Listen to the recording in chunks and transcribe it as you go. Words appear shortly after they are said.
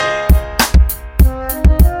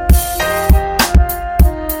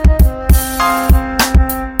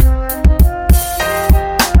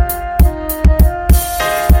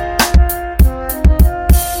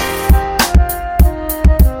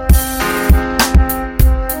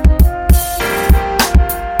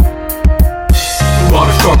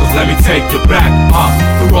take you back.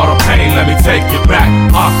 Through all the pain, let me take you back.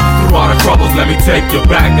 Through all the troubles, let me take you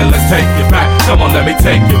back. And let's take you back. Come on, let me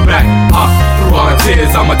take you back. Through all the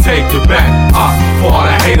tears, I'ma take you back. For all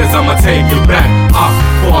the haters, I'ma take you back.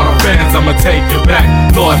 For all the fans, I'ma take you back.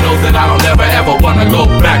 Lord knows that I don't ever ever wanna go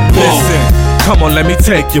back. Listen, come on, let me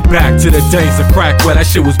take you back to the days of crack where that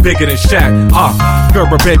shit was bigger than Shaq.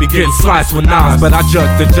 Gerber baby getting sliced with knives, but I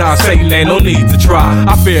jerked the John. Satan ain't no need to try.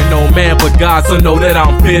 I fear no man but God, so know that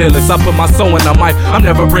I'm fearless. I put my soul in the mic, I'm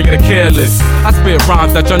never bringing it careless. I spit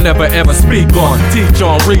rhymes that you'll never ever speak on, teach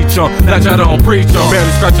on, reach on, that y'all don't preach on.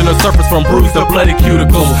 Barely scratching the surface from bruised to bloody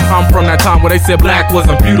cuticles. I'm from that time where they said black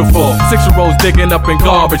wasn't beautiful. 6-year-olds digging up in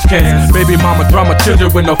garbage cans. Baby mama drama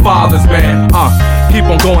children with no father's band. Keep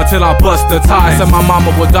on going till I bust the tie. Said my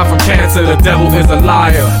mama will die from cancer, the devil is a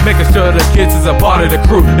liar. Making sure the kids is a part of the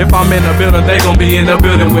crew. If I'm in the building, they gon' be in the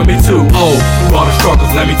building with me too. Through all the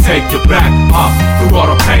struggles, let me take you back. Through all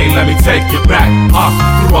the pain, let me take you back.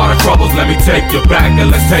 Through all the troubles, let me take you back.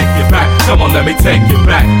 And let's take you back. Come on, let me take you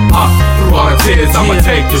back. Through all the tears, I'ma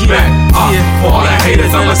take you back. For all the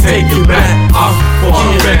haters, I'ma take you back. For all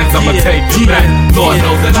the fans, I'ma take you back. Lord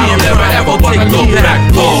knows that I don't ever ever wanna go back.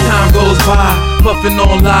 Time goes by, puffin'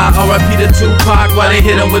 on lie. R.I.P. to Tupac while they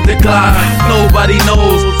hit him with the Glock. Nobody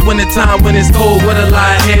knows when the time when it's cold. What a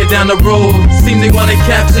lie head down the road. Seem they wanna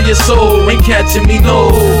capture your soul, ain't catching me,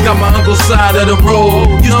 no. Got my uncle's side of the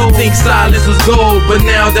road. Used to think silence was gold, but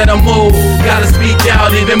now that I'm old, gotta speak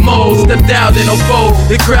out even more. Stepped out in a foe,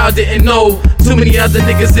 the crowd didn't know. Too many other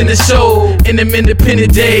niggas in the show, in them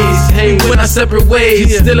independent days. Hey, when I separate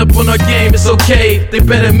ways, still up on our game, it's okay. They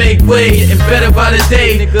better make way, and better by the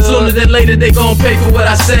day. Sooner than later, they gon' pay for what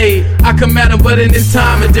I say. I come at them, but in this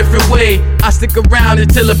time, a different way. I stick around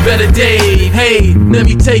until a better day. Hey, let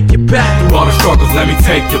me take you back. Through all the struggles, let me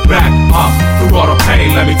take you back. Through all the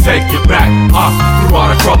pain, let me take you back. Through all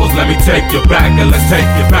the troubles, let me take you back. And let's take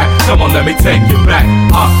you back. Come on, let me take you back.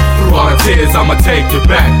 Through all the tears, I'ma take you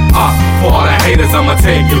back. For all the haters, I'ma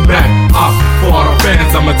take you back. For all the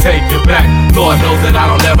fans, I'ma take you back. Lord knows that I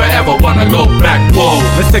don't ever ever wanna go back. Whoa,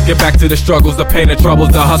 let's take it back to the struggles, the pain and troubles,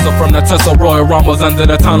 the hustle from the tussle, Royal Rumbles under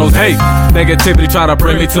the tunnels. Hey, negativity try to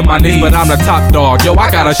bring me to my knees, but I'm the top dog. Yo,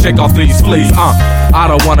 I gotta shake off these fleas. I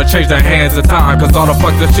don't wanna change the hands of time, cause all the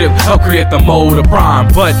fuck this shit help create the mold of prime.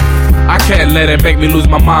 But I can't let it make me lose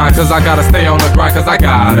my mind, cause I gotta stay on the grind, cause I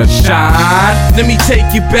gotta shine. Let me take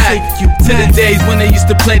you back to the days when they used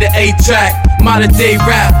to play the A-track. Modern day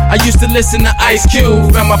rap, I used to listen to Ice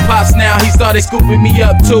Cube. Found my pops now, he started scooping me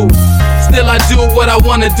up too. Still I do what I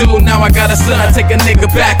wanna do, now I got a son, take a nigga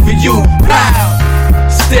back for you. Proud.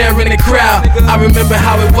 Stare in the crowd, I remember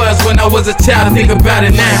how it was when I was a child, think about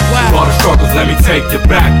it now. Through all the struggles, let me take you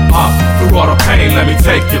back. Through all the pain, let me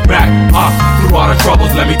take you back. Through all the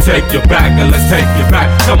troubles, let me take you back. And let's take you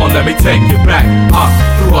back. Come on, let me take you back.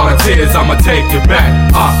 Through all the tears, I'ma take you back.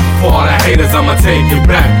 For all the haters, I'ma take you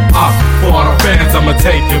back. For all the fans, I'ma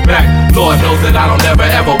take you back. Lord knows that I don't ever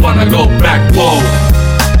ever wanna go back. Whoa,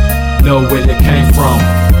 know where you came from,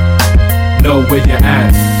 know where you're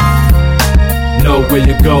at, know where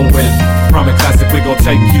you're going. Prime and Classic, we gon'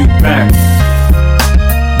 take you back.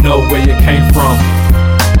 Know where you came from,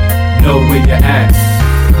 know where you're at,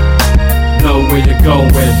 know where you're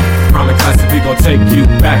going. Prime and Classic, we gon' take you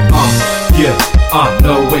back. Yeah,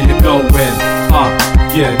 know where you're going.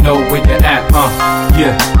 Yeah, know where you're at.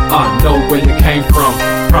 Yeah, know where you came from.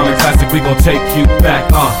 Prime and Classic, we gon' take you back.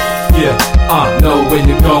 Yeah, know where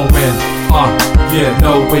you're going. Yeah,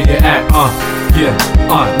 know where you're at. Yeah,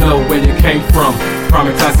 know where you came from. Prime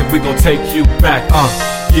and Classic, we gon' take you back.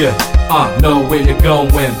 Yeah, know where you're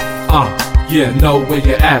going. Yeah, know where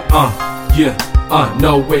you're at. Yeah,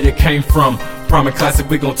 know where you came from. Prime and Classic,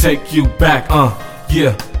 we gon' take you back.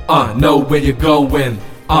 Yeah, know where you're going.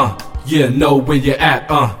 Yeah, know where you're at.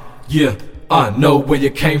 Yeah, know where you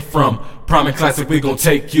came from. Prime and Classic, we gon'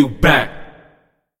 take you back.